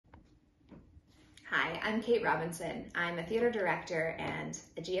Hi, I'm Kate Robinson. I'm a theater director and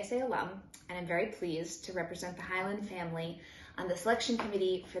a GSA alum, and I'm very pleased to represent the Hylan family on the selection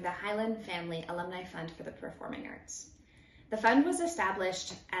committee for the Hylan Family Alumni Fund for the Performing Arts. The fund was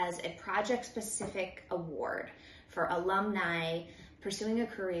established as a project-specific award for alumni pursuing a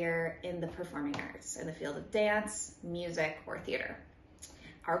career in the performing arts in the field of dance, music, or theater.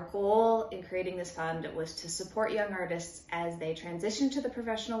 Our goal in creating this fund was to support young artists as they transition to the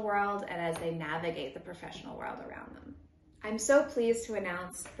professional world and as they navigate the professional world around them. I'm so pleased to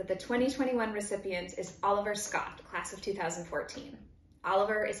announce that the 2021 recipient is Oliver Scott, class of 2014.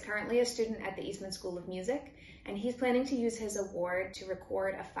 Oliver is currently a student at the Eastman School of Music, and he's planning to use his award to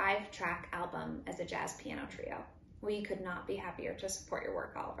record a 5-track album as a jazz piano trio. We could not be happier to support your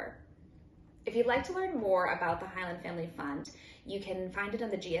work, Oliver. If you'd like to learn more about the Hylan Family Fund, you can find it on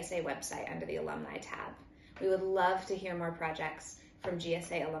the GSA website under the Alumni tab. We would love to hear more projects from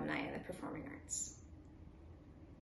GSA alumni in the performing arts.